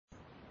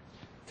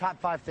Top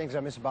 5 things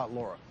I miss about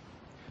Laura.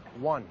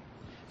 1,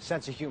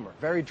 sense of humor.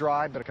 Very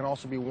dry, but it can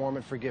also be warm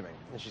and forgiving.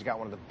 And she's got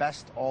one of the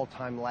best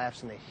all-time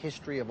laughs in the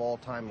history of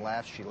all-time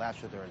laughs. She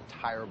laughs with her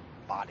entire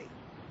body.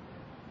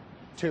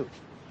 2,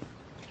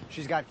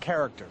 she's got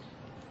character.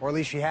 Or at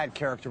least she had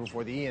character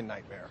before the Ian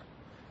nightmare.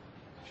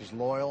 She's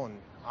loyal and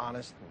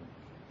honest, and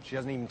she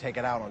doesn't even take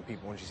it out on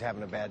people when she's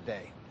having a bad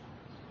day.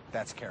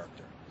 That's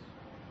character.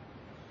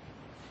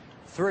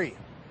 3,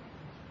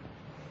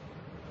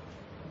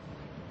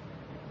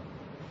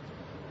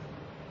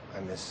 I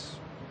miss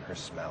her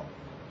smell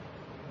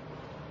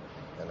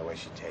and the way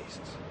she tastes.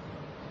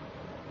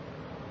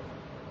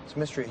 It's a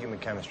mystery of human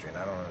chemistry, and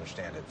I don't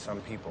understand it.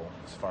 Some people,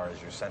 as far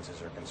as your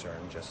senses are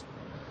concerned, just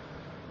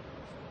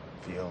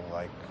feel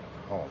like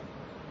home.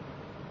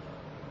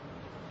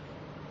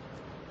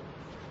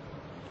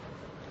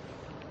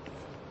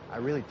 I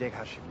really dig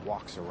how she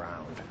walks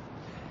around.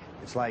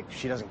 It's like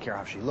she doesn't care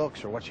how she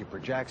looks or what she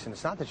projects, and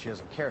it's not that she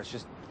doesn't care, it's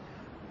just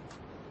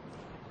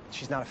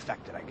she's not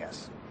affected, I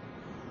guess.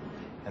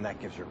 And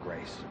that gives her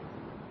grace.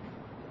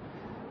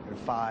 And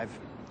 5,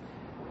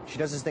 she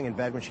does this thing in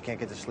bed when she can't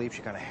get to sleep.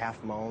 She kind of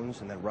half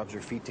moans and then rubs her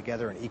feet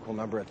together an equal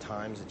number of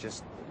times. It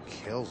just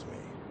kills me.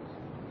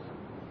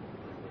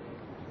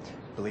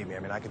 Believe me, I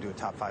mean, I could do a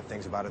top 5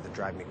 things about it that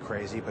drive me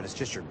crazy, but it's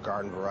just your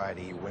garden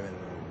variety women,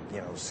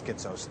 you know,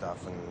 schizo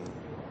stuff, and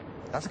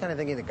that's the kind of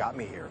thing that got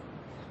me here.